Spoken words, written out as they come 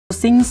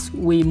since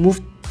we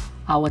moved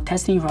our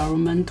testing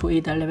environment to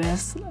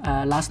AWS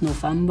last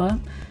November,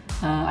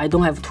 I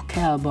don't have to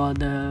care about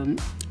the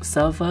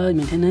server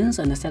maintenance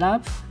and the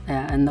setup,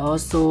 and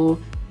also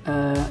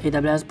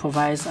AWS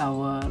provides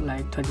our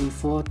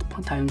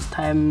 24x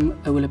time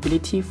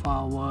availability for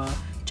our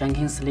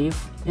Jenkins sleeve.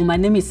 My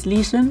name is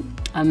Visenze.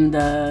 I'm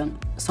the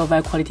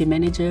software quality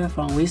manager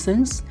from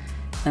Visenze,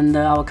 and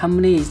our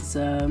company is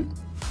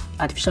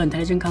artificial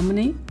intelligence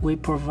company. We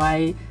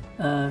provide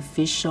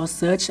visual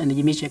search and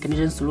image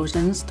recognition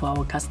solutions to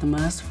our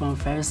customers from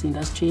various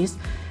industries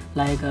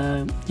like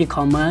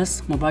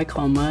e-commerce, mobile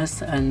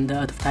commerce, and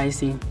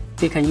advertising.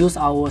 They can use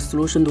our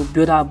solution to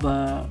build up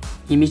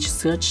image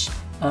search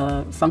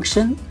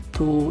function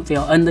to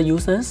their end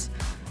users.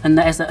 And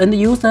as an end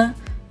user,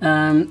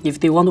 if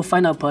they want to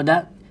find a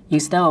product,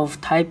 instead of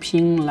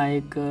typing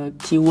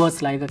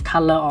keywords like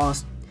color or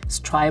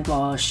stripe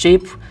or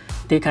shape,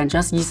 they can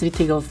just easily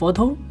take a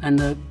photo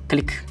and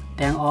click.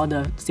 Then all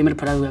the similar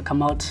products will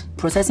come out.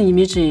 Processing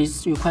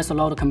images requires a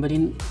lot of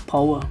computing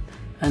power,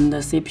 and the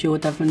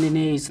CPU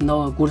definitely is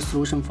not a good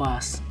solution for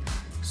us.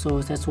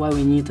 So that's why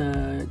we need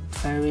a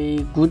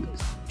very good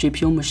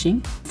GPU machine.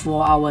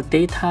 For our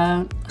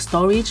data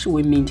storage,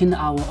 we maintain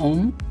our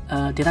own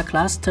data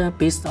cluster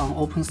based on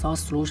open source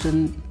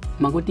solution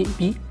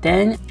MongoDB.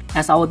 Then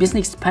as our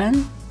business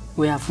expands,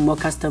 we have more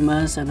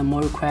customers and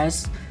more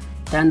requests.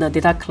 Then the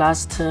data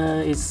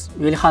cluster is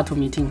really hard to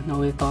maintain.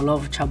 We got a lot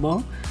of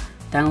trouble.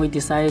 Then we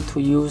decided to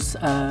use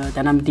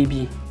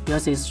DynamoDB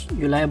because it's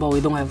reliable.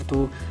 We don't have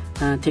to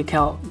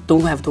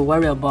don't have to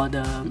worry about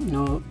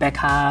the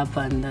backup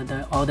and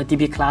all the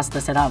DB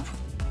cluster setup.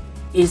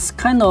 It's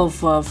kind of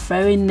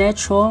very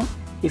natural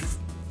if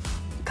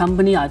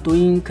companies are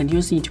doing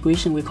continuous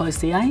integration. We call it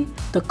CI.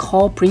 The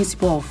core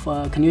principle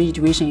of continuous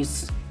integration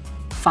is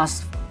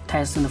fast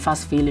test and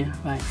fast failure,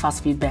 right?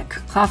 Fast feedback.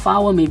 Half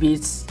hour maybe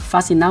it's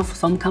fast enough for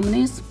some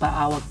companies, but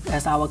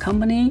as our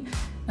company,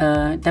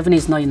 definitely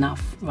it's not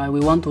enough, right? We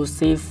want to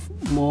save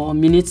more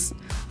minutes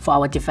for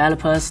our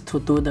developers to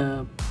do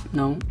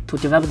to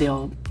develop their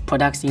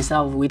products instead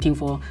of waiting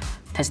for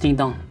testing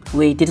done.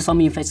 We did some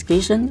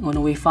investigation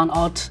when we found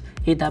out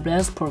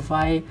AWS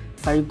provide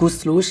very good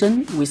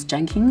solution with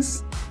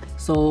Jenkins.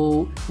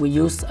 So we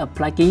use a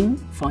plugin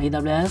from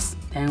AWS,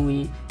 and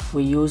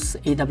we use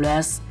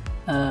AWS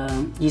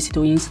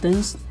EC2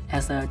 instance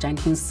as a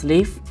Jenkins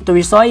slave. The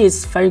result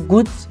is very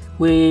good.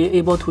 We're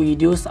able to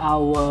reduce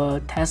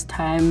our test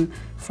time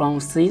from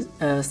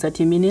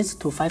 30 minutes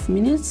to 5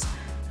 minutes.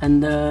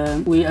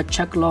 And we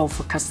attract a lot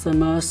of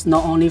customers,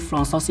 not only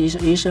from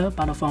Southeast Asia,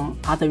 but from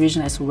other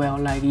regions as well,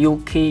 like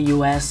UK,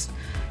 US,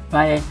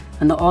 right?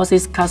 And all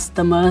these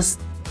customers,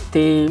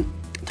 they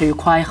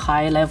require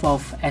high level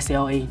of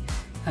SLA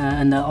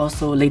and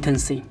also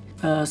latency.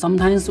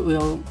 Sometimes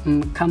we'll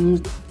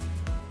come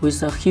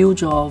with a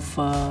huge of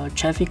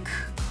traffic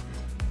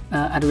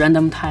at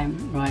random time,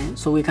 right?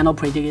 So we cannot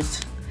predict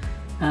it.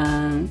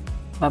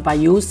 But by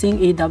using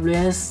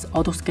AWS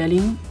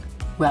auto-scaling,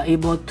 we are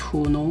able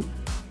to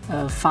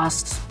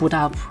fast boot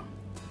up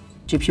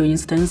GPU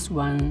instance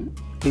when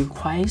it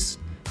requires.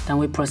 Then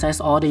we process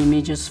all the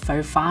images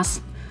very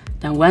fast.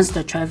 Then once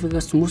the traffic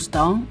smooths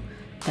down,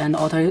 then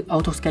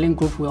auto-scaling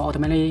group will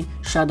automatically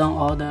shut down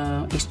all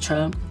the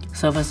extra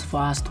servers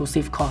for us to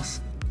save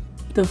costs.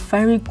 The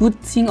very good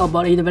thing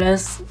about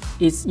AWS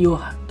is you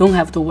don't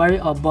have to worry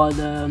about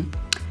the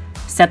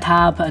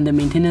setup and the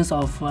maintenance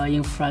of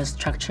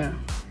infrastructure,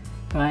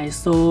 right?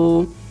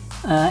 So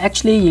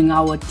actually in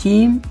our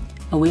team,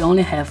 we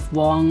only have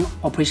one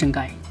operation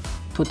guy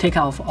to take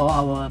care of all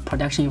our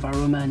production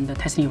environment and the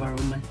testing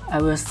environment.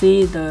 I will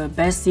say the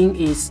best thing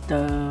is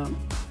the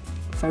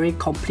very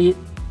complete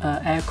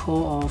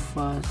echo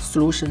of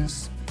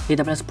solutions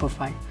AWS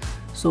provide.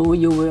 So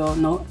you will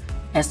know,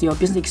 as your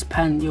business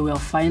expands, you will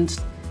find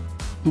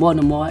more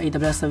and more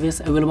AWS service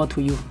available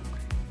to you,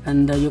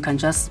 and you can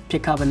just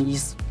pick up and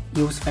use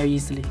very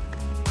easily.